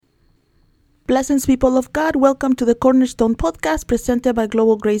Blessings, people of God. Welcome to the Cornerstone Podcast presented by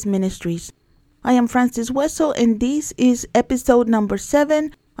Global Grace Ministries. I am Francis Hueso, and this is episode number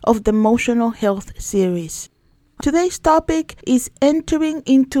 7 of the Emotional Health series. Today's topic is entering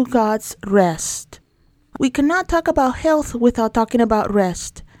into God's rest. We cannot talk about health without talking about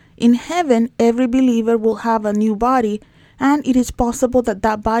rest. In heaven, every believer will have a new body, and it is possible that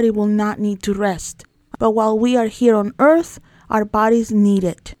that body will not need to rest. But while we are here on earth, our bodies need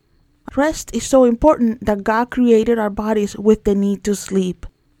it. Rest is so important that God created our bodies with the need to sleep.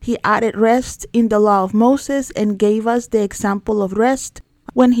 He added rest in the law of Moses and gave us the example of rest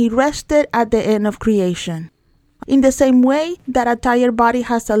when he rested at the end of creation. In the same way that a tired body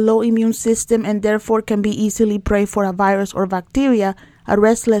has a low immune system and therefore can be easily prey for a virus or bacteria, a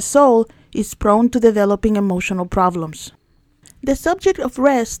restless soul is prone to developing emotional problems. The subject of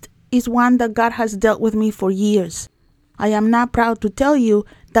rest is one that God has dealt with me for years. I am not proud to tell you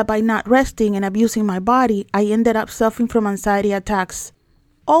that by not resting and abusing my body, I ended up suffering from anxiety attacks.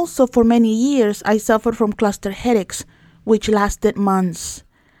 Also, for many years, I suffered from cluster headaches, which lasted months.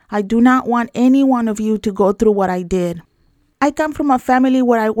 I do not want any one of you to go through what I did. I come from a family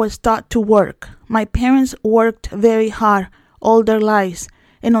where I was taught to work. My parents worked very hard all their lives,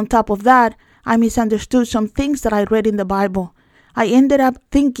 and on top of that, I misunderstood some things that I read in the Bible. I ended up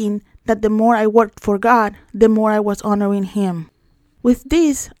thinking that the more I worked for God, the more I was honoring Him. With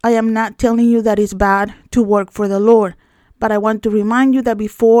this, I am not telling you that it's bad to work for the Lord, but I want to remind you that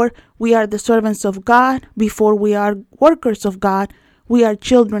before we are the servants of God, before we are workers of God, we are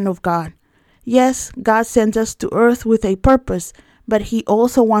children of God. Yes, God sends us to earth with a purpose, but He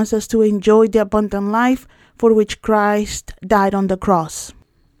also wants us to enjoy the abundant life for which Christ died on the cross.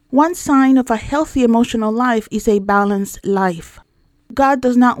 One sign of a healthy emotional life is a balanced life. God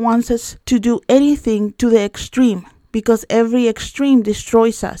does not want us to do anything to the extreme, because every extreme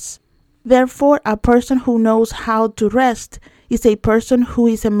destroys us. Therefore, a person who knows how to rest is a person who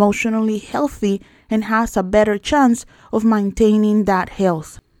is emotionally healthy and has a better chance of maintaining that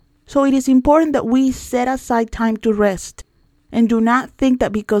health. So it is important that we set aside time to rest, and do not think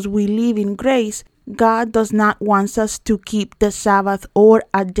that because we live in grace, God does not want us to keep the Sabbath or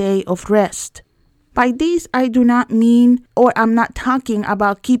a day of rest. By this, I do not mean, or I'm not talking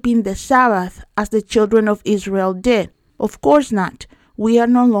about keeping the Sabbath as the children of Israel did. Of course not. We are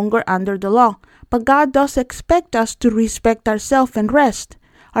no longer under the law. But God does expect us to respect ourselves and rest.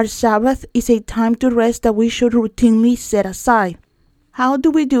 Our Sabbath is a time to rest that we should routinely set aside. How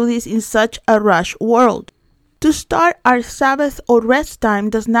do we do this in such a rush world? To start, our Sabbath or rest time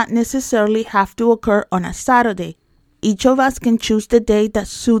does not necessarily have to occur on a Saturday. Each of us can choose the day that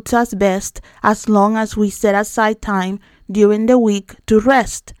suits us best as long as we set aside time during the week to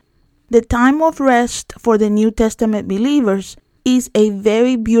rest. The time of rest for the New Testament believers is a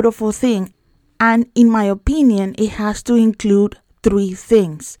very beautiful thing, and in my opinion, it has to include 3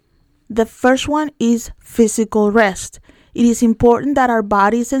 things. The first one is physical rest. It is important that our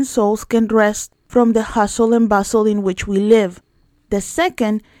bodies and souls can rest from the hustle and bustle in which we live. The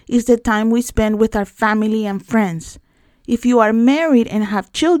second is the time we spend with our family and friends. If you are married and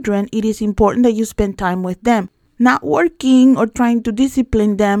have children, it is important that you spend time with them, not working or trying to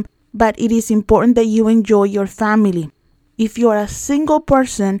discipline them, but it is important that you enjoy your family. If you are a single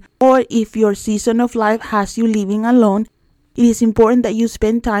person, or if your season of life has you living alone, it is important that you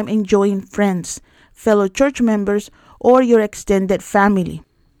spend time enjoying friends, fellow church members, or your extended family.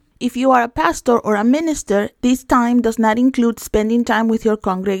 If you are a pastor or a minister, this time does not include spending time with your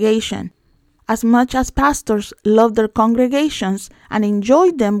congregation. As much as pastors love their congregations and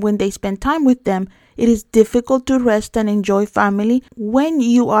enjoy them when they spend time with them, it is difficult to rest and enjoy family when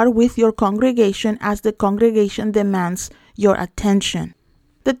you are with your congregation as the congregation demands your attention.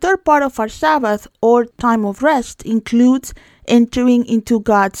 The third part of our Sabbath or time of rest includes entering into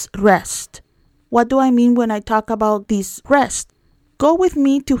God's rest. What do I mean when I talk about this rest? Go with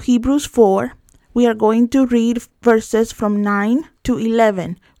me to Hebrews 4. We are going to read verses from 9 to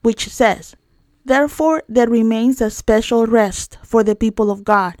 11, which says, "Therefore there remains a special rest for the people of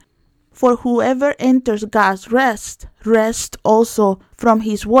God. For whoever enters God's rest, rests also from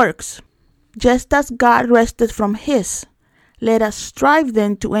his works, just as God rested from his. Let us strive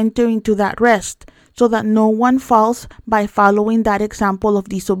then to enter into that rest, so that no one falls by following that example of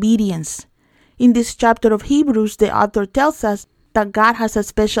disobedience." In this chapter of Hebrews, the author tells us that God has a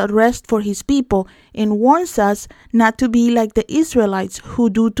special rest for His people and warns us not to be like the Israelites who,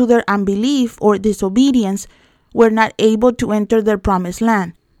 due to their unbelief or disobedience, were not able to enter their promised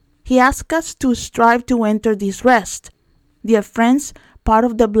land. He asks us to strive to enter this rest. Dear friends, part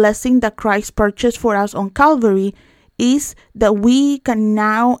of the blessing that Christ purchased for us on Calvary is that we can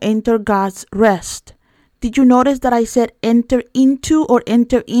now enter God's rest. Did you notice that I said enter into or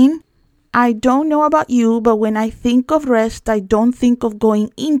enter in? I don't know about you, but when I think of rest, I don't think of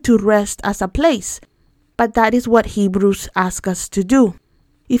going into rest as a place. But that is what Hebrews asks us to do.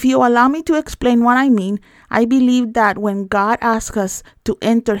 If you allow me to explain what I mean, I believe that when God asks us to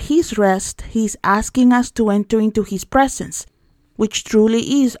enter His rest, He's asking us to enter into His presence, which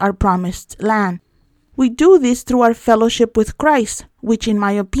truly is our promised land. We do this through our fellowship with Christ, which in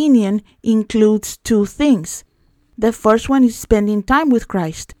my opinion includes two things. The first one is spending time with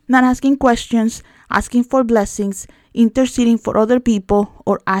Christ, not asking questions, asking for blessings, interceding for other people,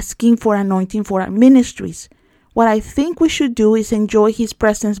 or asking for anointing for our ministries. What I think we should do is enjoy His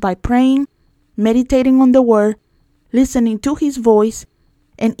presence by praying, meditating on the Word, listening to His voice,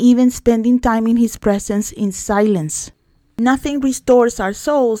 and even spending time in His presence in silence. Nothing restores our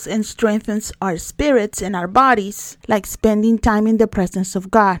souls and strengthens our spirits and our bodies like spending time in the presence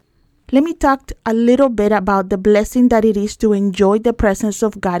of God. Let me talk a little bit about the blessing that it is to enjoy the presence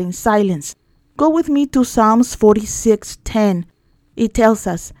of God in silence. Go with me to Psalms 46:10. It tells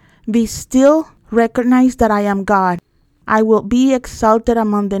us, "Be still, recognize that I am God. I will be exalted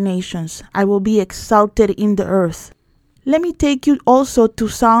among the nations. I will be exalted in the earth." Let me take you also to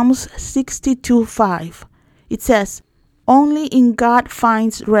Psalms 62:5. It says, "Only in God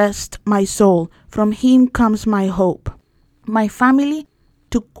finds rest my soul. From Him comes my hope." My family,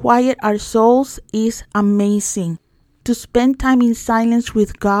 to quiet our souls is amazing. To spend time in silence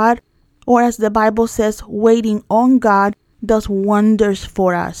with God, or as the Bible says, waiting on God, does wonders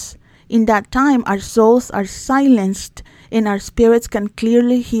for us. In that time, our souls are silenced and our spirits can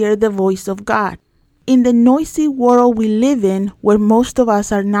clearly hear the voice of God. In the noisy world we live in, where most of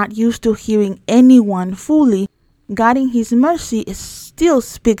us are not used to hearing anyone fully, God in His mercy still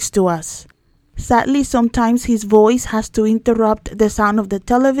speaks to us. Sadly, sometimes His voice has to interrupt the sound of the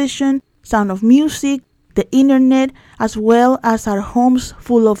television, sound of music, the internet, as well as our homes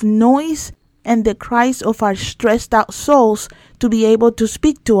full of noise and the cries of our stressed out souls to be able to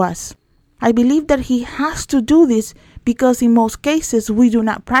speak to us. I believe that He has to do this because in most cases we do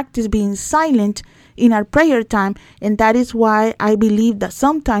not practice being silent in our prayer time, and that is why I believe that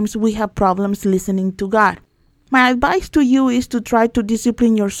sometimes we have problems listening to God. My advice to you is to try to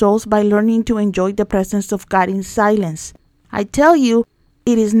discipline your souls by learning to enjoy the presence of God in silence. I tell you,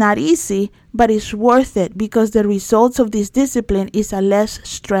 it is not easy, but it's worth it because the results of this discipline is a less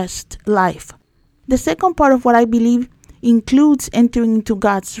stressed life. The second part of what I believe includes entering into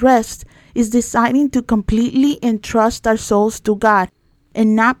God's rest is deciding to completely entrust our souls to God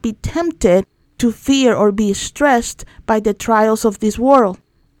and not be tempted to fear or be stressed by the trials of this world.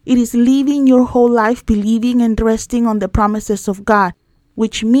 It is living your whole life believing and resting on the promises of God,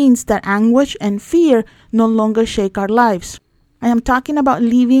 which means that anguish and fear no longer shake our lives. I am talking about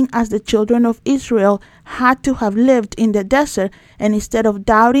living as the children of Israel had to have lived in the desert, and instead of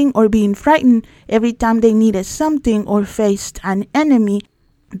doubting or being frightened every time they needed something or faced an enemy,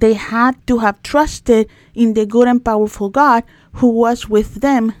 they had to have trusted in the good and powerful God who was with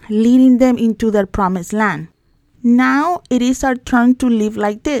them, leading them into their promised land. Now it is our turn to live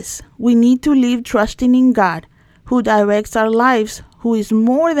like this. We need to live trusting in God, who directs our lives, who is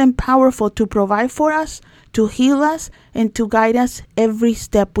more than powerful to provide for us, to heal us, and to guide us every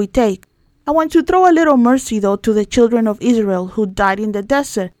step we take. I want to throw a little mercy, though, to the children of Israel who died in the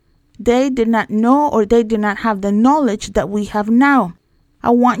desert. They did not know, or they did not have the knowledge that we have now. I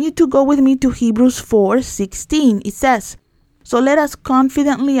want you to go with me to Hebrews 4:16. It says, "So let us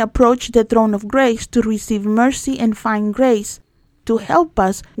confidently approach the throne of grace to receive mercy and find grace to help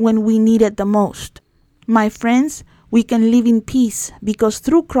us when we need it the most." My friends, we can live in peace because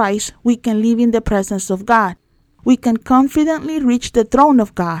through Christ we can live in the presence of God. We can confidently reach the throne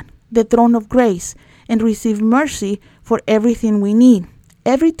of God, the throne of grace, and receive mercy for everything we need.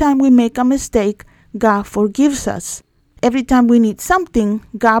 Every time we make a mistake, God forgives us. Every time we need something,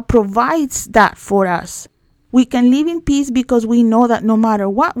 God provides that for us. We can live in peace because we know that no matter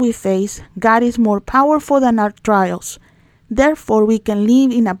what we face, God is more powerful than our trials. Therefore, we can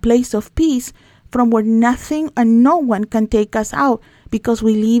live in a place of peace from where nothing and no one can take us out because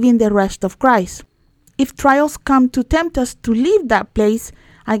we live in the rest of Christ. If trials come to tempt us to leave that place,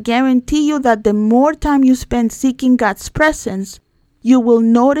 I guarantee you that the more time you spend seeking God's presence, you will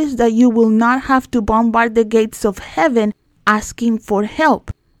notice that you will not have to bombard the gates of heaven asking for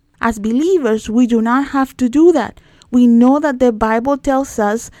help. As believers, we do not have to do that. We know that the Bible tells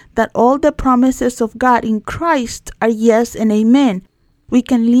us that all the promises of God in Christ are yes and amen. We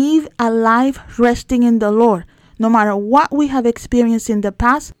can live a life resting in the Lord. No matter what we have experienced in the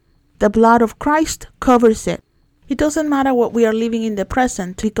past, the blood of Christ covers it. It doesn't matter what we are living in the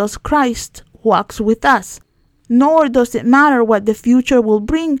present because Christ walks with us. Nor does it matter what the future will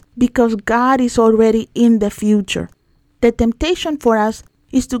bring because God is already in the future. The temptation for us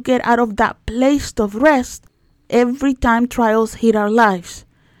is to get out of that place of rest every time trials hit our lives.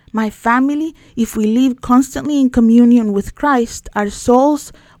 My family, if we live constantly in communion with Christ, our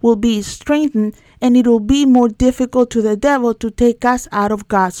souls will be strengthened and it will be more difficult to the devil to take us out of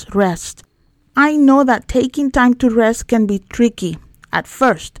God's rest. I know that taking time to rest can be tricky at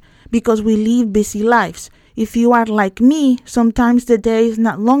first because we live busy lives. If you are like me, sometimes the day is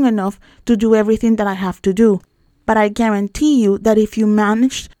not long enough to do everything that I have to do. But I guarantee you that if you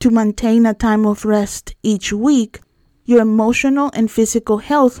manage to maintain a time of rest each week, your emotional and physical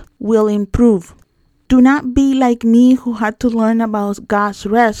health will improve. Do not be like me who had to learn about God's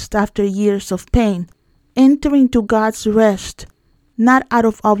rest after years of pain. Enter into God's rest, not out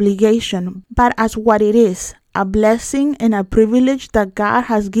of obligation, but as what it is, a blessing and a privilege that God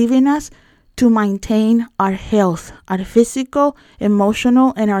has given us to maintain our health, our physical,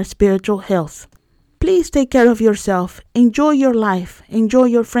 emotional, and our spiritual health. Please take care of yourself, enjoy your life, enjoy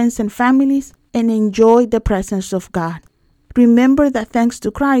your friends and families, and enjoy the presence of God. Remember that thanks to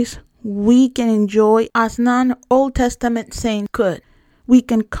Christ, we can enjoy as none Old Testament saint could. We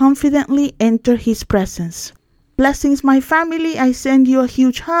can confidently enter His presence. Blessings, my family. I send you a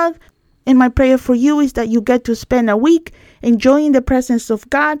huge hug, and my prayer for you is that you get to spend a week enjoying the presence of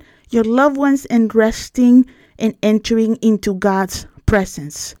God, your loved ones, and resting and entering into God's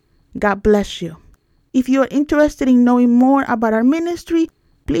presence. God bless you. If you are interested in knowing more about our ministry,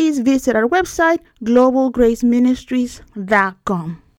 please visit our website, globalgraceministries.com.